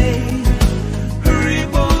say, hurry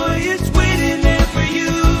boy, it's waiting there for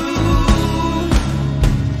you.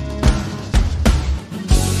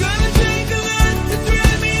 Gonna take a lot to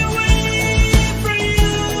thrill me away from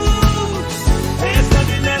you. There's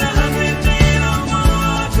nothing that 100 men or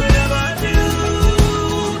more could ever do.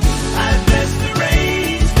 I bless the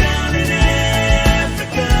rains down in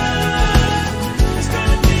Africa. It's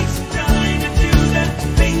gonna take some time to do the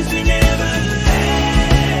things we never had.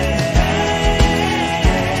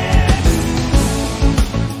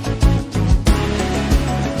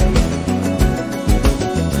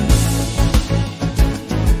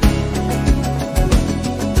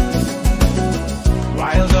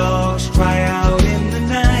 Wild dogs cry out in the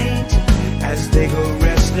night as they go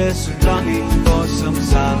restless, longing for some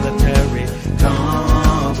solitary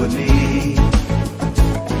company.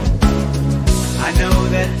 I know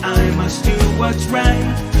that I must do what's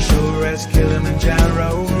right, sure as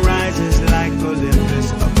Kilimanjaro rises like Olympus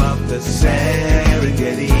above the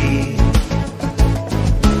Serengeti.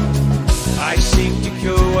 I seek to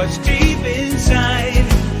cure what's deep inside,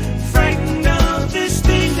 frightened of this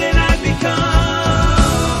thing that I've become.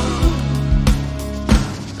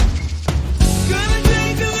 Gonna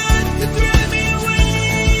take a lot to thrill me away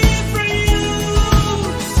from you.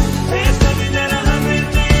 There's nothing that 100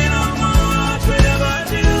 men or more could ever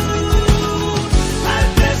do. I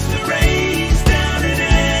bless the rains down in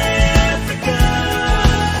Africa.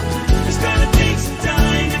 It's gonna take some time.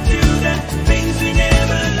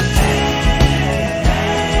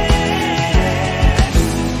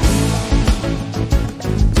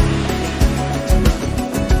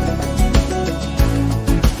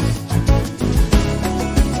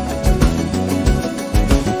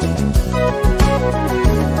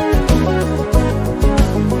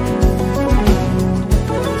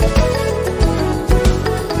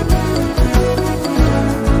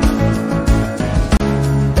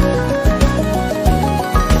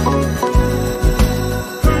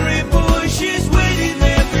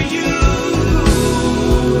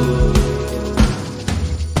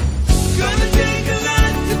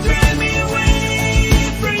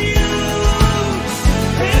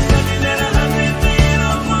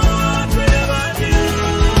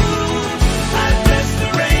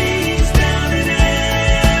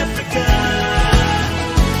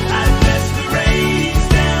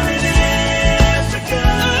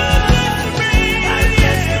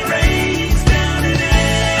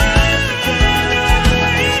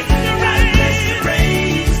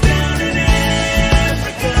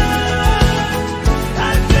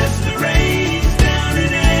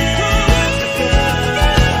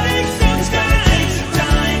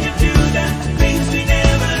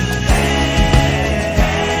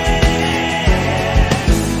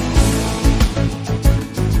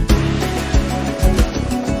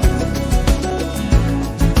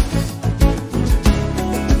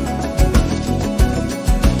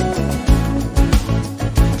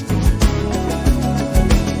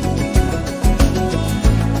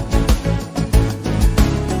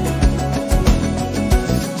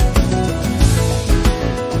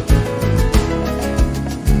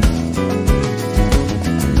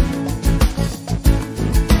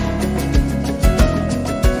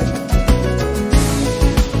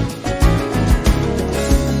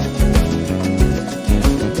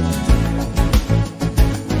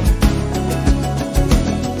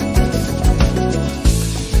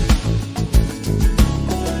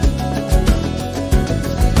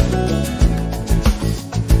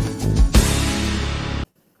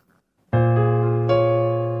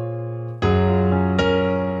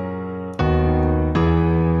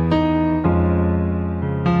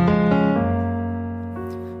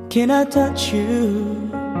 Can I touch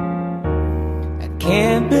you? I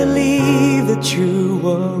can't believe that you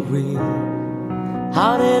were real.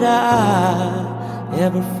 How did I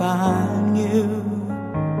ever find you?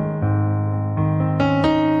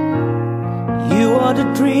 You are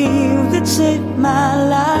the dream that saved my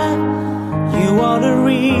life. You are the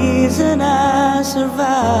reason I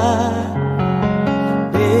survive.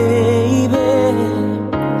 Baby,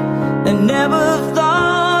 I never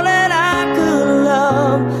thought that I could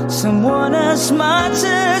love someone as much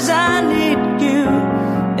as I need you.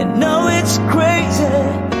 And know it's crazy,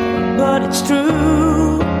 but it's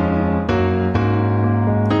true.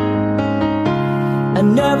 I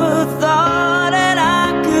never thought that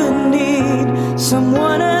I could need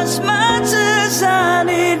someone as much as I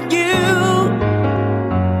need you.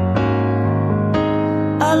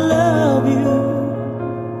 I love you.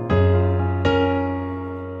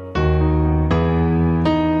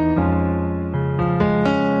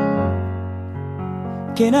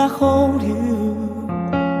 Can I hold you?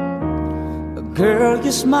 Girl,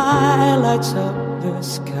 your smile lights up the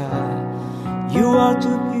sky. You are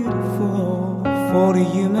too beautiful for the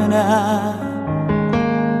human eye.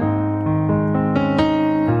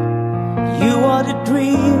 You are the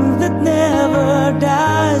dream that never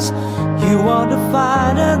dies. You are the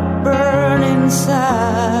fire that burns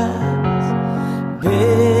inside.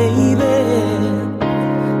 Baby,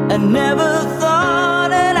 I never thought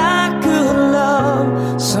that I could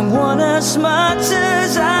love someone as much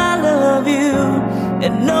as I love you.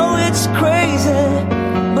 And know it's crazy,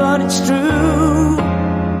 but it's true.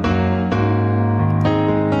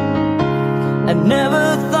 I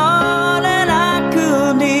never thought that I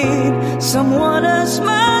could need someone as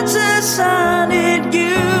much as I need you.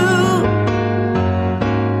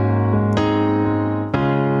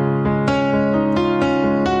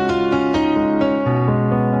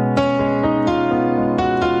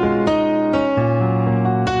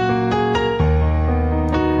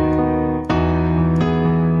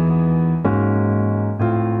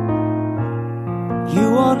 You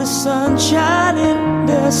are the sunshine in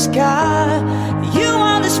the sky. You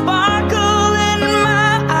are the sparkle in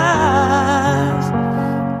my eyes.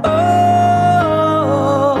 Oh,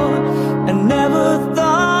 I never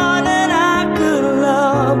thought that I could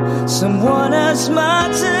love someone as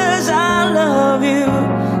much as I love you.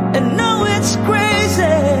 And know it's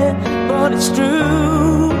crazy, but it's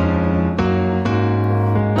true.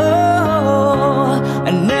 Oh,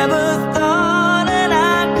 I never thought that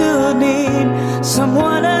I could need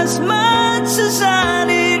someone as much